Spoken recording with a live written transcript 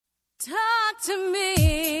talk to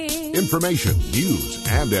me. Information, news,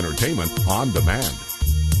 and entertainment on demand.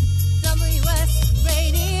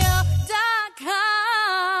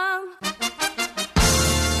 WSRadio.com.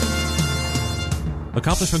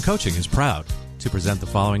 Accomplishment Coaching is proud to present the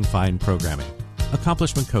following fine programming.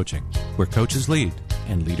 Accomplishment Coaching, where coaches lead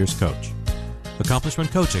and leaders coach.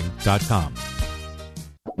 AccomplishmentCoaching.com.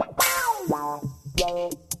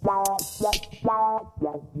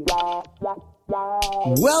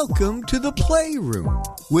 Welcome to the Playroom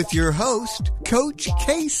with your host, Coach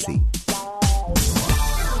Casey.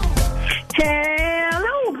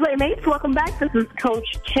 Hello, Playmates. Welcome back. This is Coach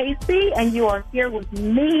Casey, and you are here with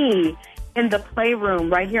me in the Playroom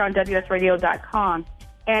right here on WSRadio.com.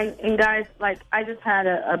 And guys, like, I just had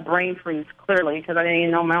a brain freeze, clearly, because I didn't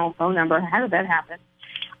even know my own phone number. How did that happen?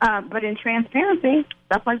 But in transparency,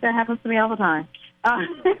 stuff like that happens to me all the time.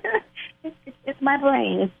 It's my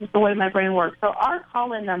brain. It's just the way my brain works. So our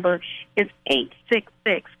call-in number is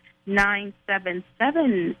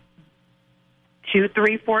 866-977-2346.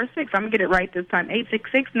 I'm going to get it right this time.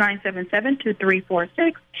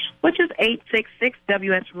 866-977-2346, which is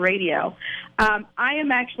 866-WS-Radio. I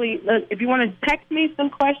am actually, if you want to text me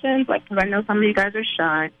some questions, like, because I know some of you guys are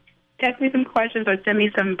shy, text me some questions or send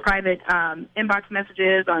me some private inbox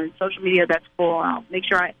messages on social media. That's cool. I'll make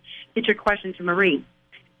sure I get your question to Marie.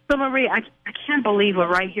 So, Marie, I can't believe we're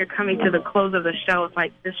right here coming to the close of the show. It's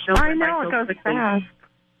like this show. I know, it goes fast.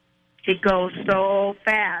 It goes so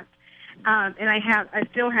fast. And I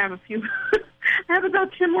still have a few. I have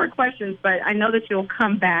about 10 more questions, but I know that you'll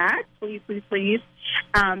come back, please, so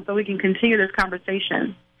we can continue this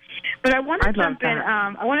conversation. But I want to jump in.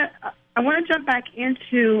 I want to jump back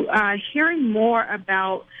into hearing more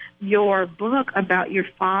about your book about your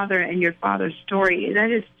father and your father's story.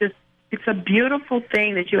 That is just. It's a beautiful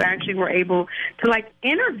thing that you actually were able to, like,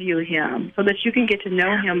 interview him so that you can get to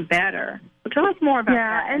know him better. So tell us more about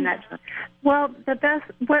that. And well, the best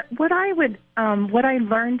what I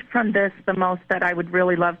learned from this the most that I would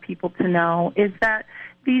really love people to know is that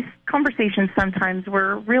these conversations sometimes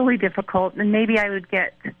were really difficult, and maybe I would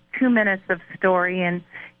get 2 minutes of story,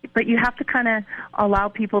 but you have to kind of allow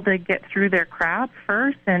people to get through their crap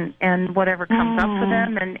first, and whatever comes up for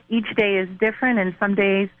them. And each day is different, and some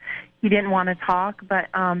days he didn't want to talk, but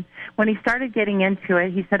when he started getting into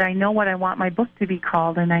it, he said, I know what I want my book to be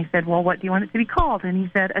called. And I said, well, what do you want it to be called? And he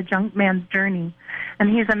said, A Junk Man's Journey. And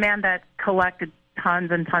he's a man that collected tons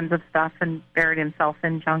and tons of stuff and buried himself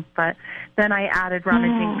in junk. But then I added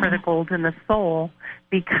Rummaging for the Gold in the Soul,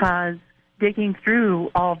 because digging through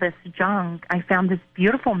all this junk, I found this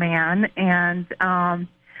beautiful man and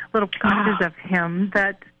little pieces of him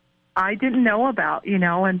that I didn't know about,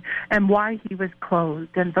 and why he was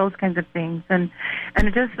closed and those kinds of things. And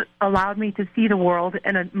it just allowed me to see the world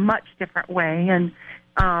in a much different way. And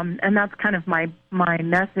that's kind of my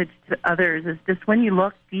message to others is just when you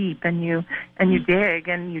look deep and you dig,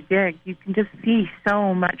 you can just see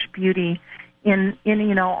so much beauty in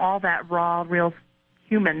all that raw, real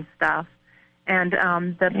human stuff. And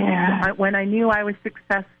when I knew I was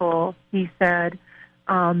successful, he said,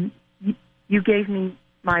 you gave me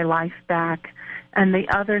my life back. And the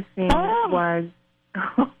other thing was,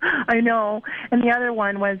 I know, and the other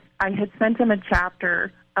one was I had sent him a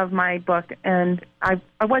chapter of my book, and I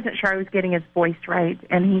wasn't sure I was getting his voice right.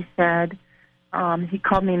 And he said, he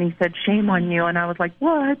called me and he said, shame on you. And I was like,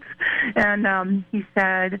 what? And he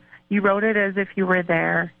said, you wrote it as if you were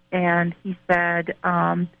there. And he said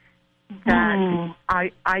that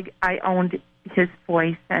I owned his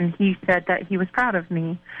voice, and he said that he was proud of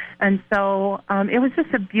me. And so it was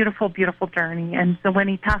just a beautiful, beautiful journey. And so when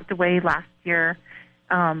he passed away last year,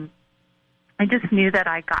 I just knew that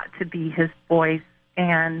I got to be his voice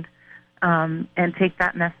and take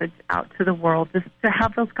that message out to the world, just to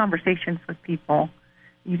have those conversations with people.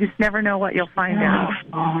 You just never know what you'll find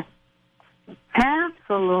out.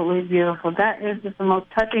 Absolutely beautiful. That is just the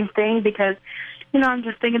most touching thing, because, I'm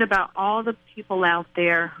just thinking about all the people out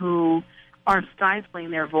there who are stifling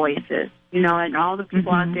their voices, and all the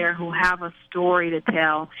people out there who have a story to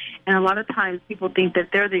tell. And a lot of times people think that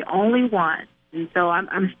they're the only one. And so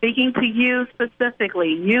I'm speaking to you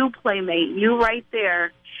specifically, you Playmate, you right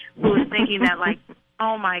there, who is thinking that, like,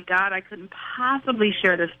 oh, my God, I couldn't possibly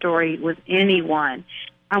share this story with anyone.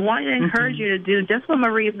 I want to encourage you to do just what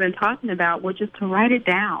Marie's been talking about, which is to write it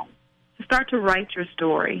down, to start to write your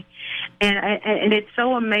story. And it's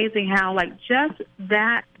so amazing how, like, just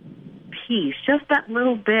that piece, just that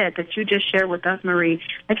little bit that you just shared with us, Marie,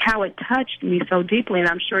 like how it touched me so deeply, and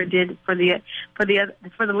I'm sure it did for the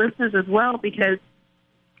listeners as well, because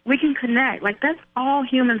we can connect. Like, that's all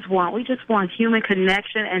humans want. We just want human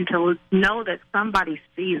connection and to know that somebody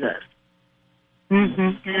sees us.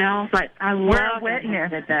 Mm-hmm. You know, but I We're a love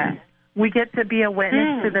witness. that. We get to be a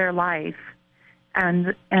witness to their life,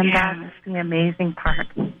 and that's the amazing part.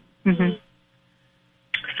 Mm-hmm.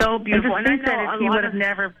 So beautiful. And just think that if he would have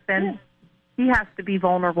never been, he has to be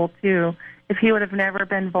vulnerable too. If he would have never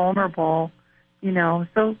been vulnerable, you know,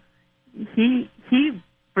 so he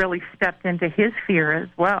really stepped into his fear as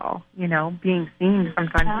well. You know, being seen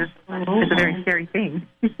sometimes is a very scary thing.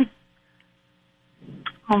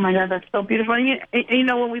 Oh my God, that's so beautiful. And you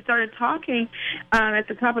know, when we started talking at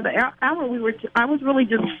the top of the hour, I was really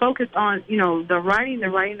just focused on, you know, the writing.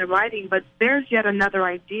 But there's yet another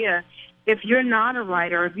idea. If you're not a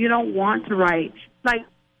writer, if you don't want to write, like,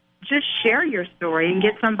 just share your story and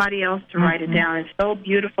get somebody else to write it down. It's so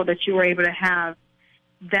beautiful that you were able to have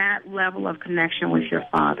that level of connection with your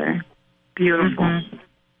father. Beautiful. Mm-hmm.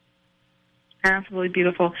 Absolutely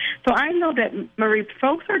beautiful. So I know that, Marie,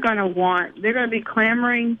 folks are going to be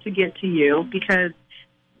clamoring to get to you because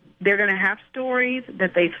they're going to have stories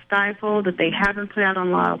that they've stifled, that they haven't put out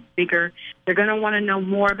on loudspeaker. They're going to want to know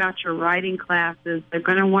more about your writing classes. They're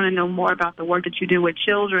going to want to know more about the work that you do with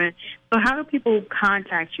children. So how do people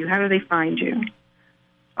contact you? How do they find you?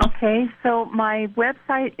 Okay, so my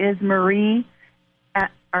website is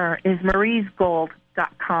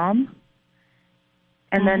mariesgold.com.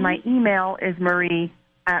 And then my email is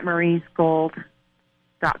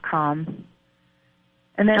marie@mariesgold.com.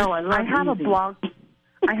 And then I have a blog.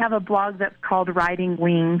 I have a blog that's called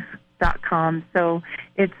writingwings.com. So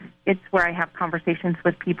it's where I have conversations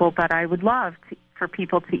with people. But I would love for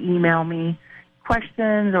people to email me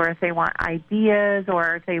questions, or if they want ideas,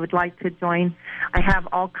 or if they would like to join. I have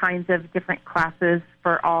all kinds of different classes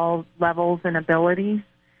for all levels and abilities.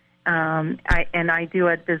 I do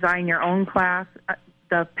a design your own class.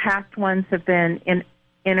 The past ones have been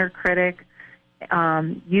Inner Critic,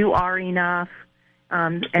 You Are Enough,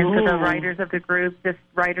 and for the writers of the group, this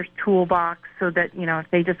Writer's Toolbox, so that, you know, if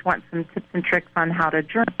they just want some tips and tricks on how to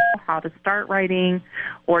journal, how to start writing,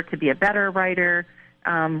 or to be a better writer,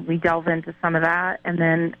 we delve into some of that. And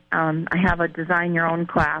then I have a Design Your Own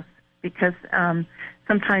class, because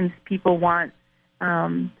sometimes people want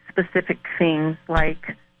specific things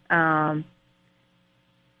like,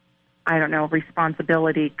 I don't know,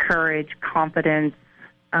 responsibility, courage, confidence,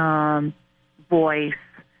 voice,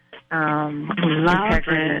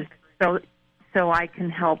 integrity. So I can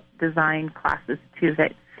help design classes too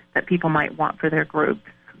that people might want for their groups.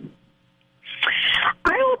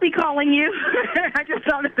 I will be calling you. I just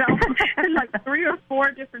thought about like 3 or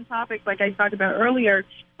 4 different topics, like I talked about earlier.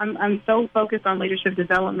 I'm so focused on leadership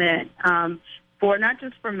development. For not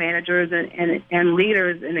just for managers and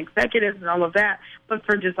leaders and executives and all of that, but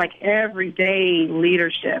for just like everyday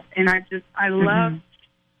leadership. And I love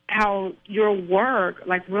how your work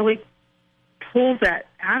like really pulls that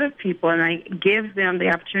out of people and gives them the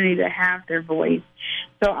opportunity to have their voice.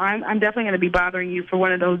 So I'm definitely going to be bothering you for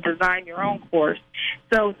one of those Design Your Own course.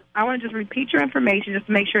 So I want to just repeat your information just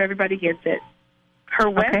to make sure everybody gets it. Her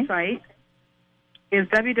website is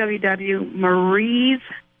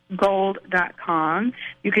www.mariesgold.com.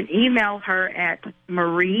 You can email her at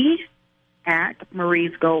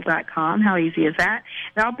marie@mariesgold.com. How easy is that?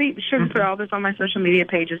 And I'll be sure to put all this on my social media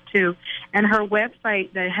pages too. And her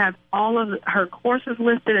website that has all of her courses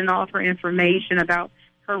listed and all of her information about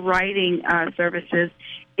her writing services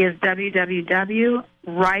is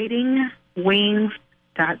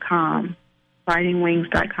www.writingwings.com.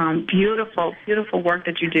 Writingwings.com. Beautiful, beautiful work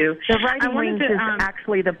that you do. The Writing Wings is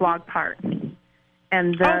actually the blog part.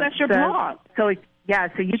 And that's your blog. So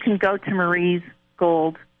you can go to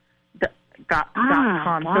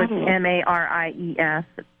mariesgold.com. So it's MARIES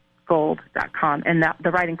gold.com, and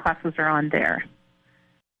the writing classes are on there.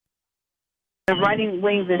 The Writing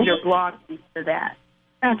Wings is your blog for that.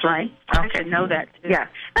 That's right. Okay. I should know that too. Yes.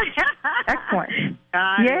 Excellent.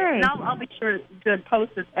 Yay. I'll be sure to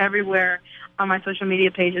post this everywhere on my social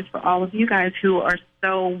media pages for all of you guys who are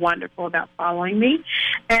so wonderful about following me.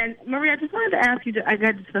 And, Maria, I just wanted to ask you, I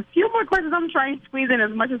got just a few more questions. I'm trying to squeeze in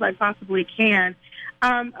as much as I possibly can.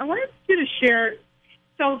 I wanted you to share,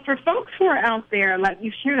 so for folks who are out there, like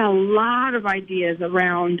you've shared a lot of ideas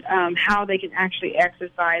around how they can actually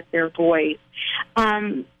exercise their voice.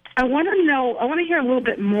 I want to hear a little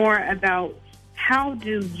bit more about how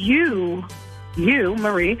do you,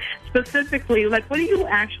 Marie, specifically, like what do you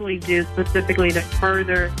actually do specifically to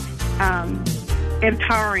further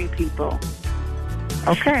empowering people?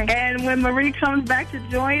 Okay. And when Marie comes back to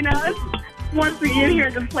join us, once we get here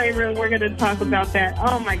in the playroom, we're going to talk about that.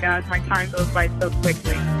 Oh, my gosh, my time goes by so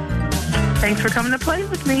quickly. Thanks for coming to play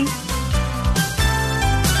with me.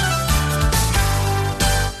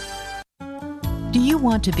 Do you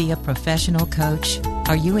want to be a professional coach?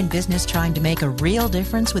 Are you in business trying to make a real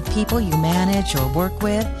difference with people you manage or work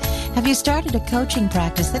with? Have you started a coaching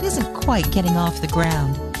practice that isn't quite getting off the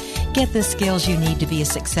ground? Get the skills you need to be a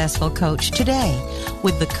successful coach today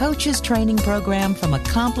with the Coaches Training Program from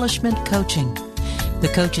Accomplishment Coaching.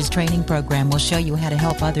 The Coaches Training Program will show you how to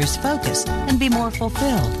help others focus and be more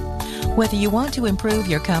fulfilled. Whether you want to improve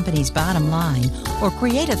your company's bottom line or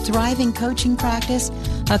create a thriving coaching practice,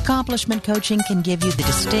 Accomplishment Coaching can give you the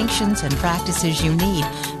distinctions and practices you need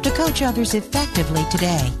to coach others effectively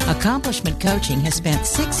today. Accomplishment Coaching has spent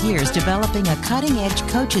 6 years developing a cutting-edge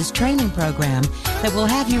coaches training program that will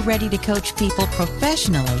have you ready to coach people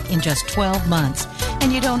professionally in just 12 months,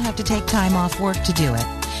 and you don't have to take time off work to do it.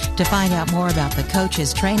 To find out more about the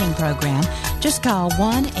Coaches Training Program, just call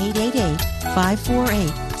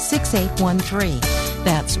 1-888-548-6813.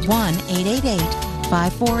 That's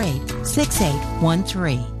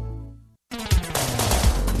 1-888-548-6813.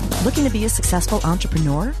 Looking to be a successful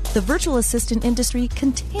entrepreneur? The virtual assistant industry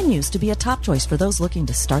continues to be a top choice for those looking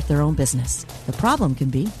to start their own business. The problem can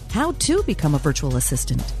be how to become a virtual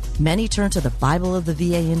assistant. Many turn to the Bible of the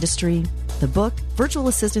VA industry, the book Virtual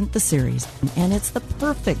Assistant, the series, and it's the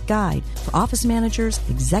perfect guide for office managers,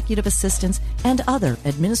 executive assistants, and other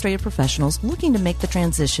administrative professionals looking to make the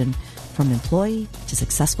transition from employee to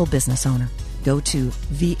successful business owner. Go to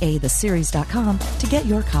vatheseries.com to get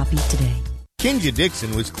your copy today. Kenja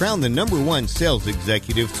Dixon was crowned the #1 sales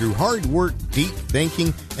executive through hard work, deep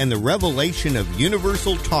thinking, and the revelation of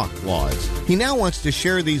Universal Talk Laws. He now wants to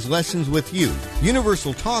share these lessons with you.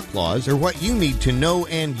 Universal Talk Laws are what you need to know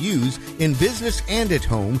and use in business and at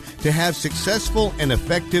home to have successful and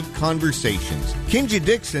effective conversations. Kenja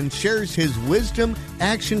Dixon shares his wisdom,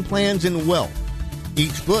 action plans, and wealth.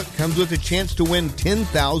 Each book comes with a chance to win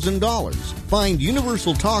 $10,000. Find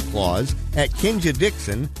Universal Talk Laws at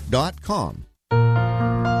KenjaDixon.com.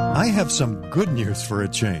 I have some good news for a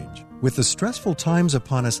change. With the stressful times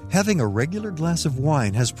upon us, having a regular glass of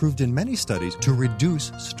wine has proved in many studies to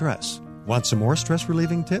reduce stress. Want some more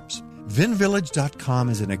stress-relieving tips? VinVillage.com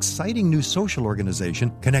is an exciting new social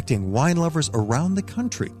organization connecting wine lovers around the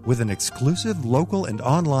country with an exclusive local and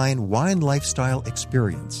online wine lifestyle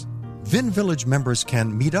experience. VinVillage members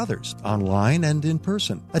can meet others online and in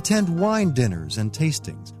person, attend wine dinners and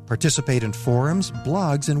tastings, participate in forums,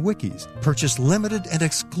 blogs, and wikis, purchase limited and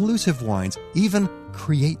exclusive wines, even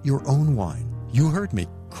create your own wine. You heard me.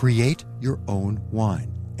 Create your own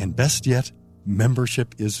wine. And best yet,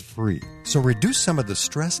 membership is free. So reduce some of the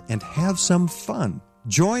stress and have some fun.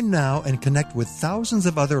 Join now and connect with thousands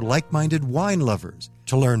of other like-minded wine lovers.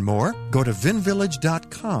 To learn more, go to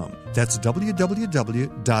vinvillage.com. That's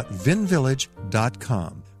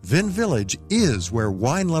www.vinvillage.com. VinVillage is where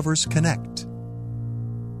wine lovers connect.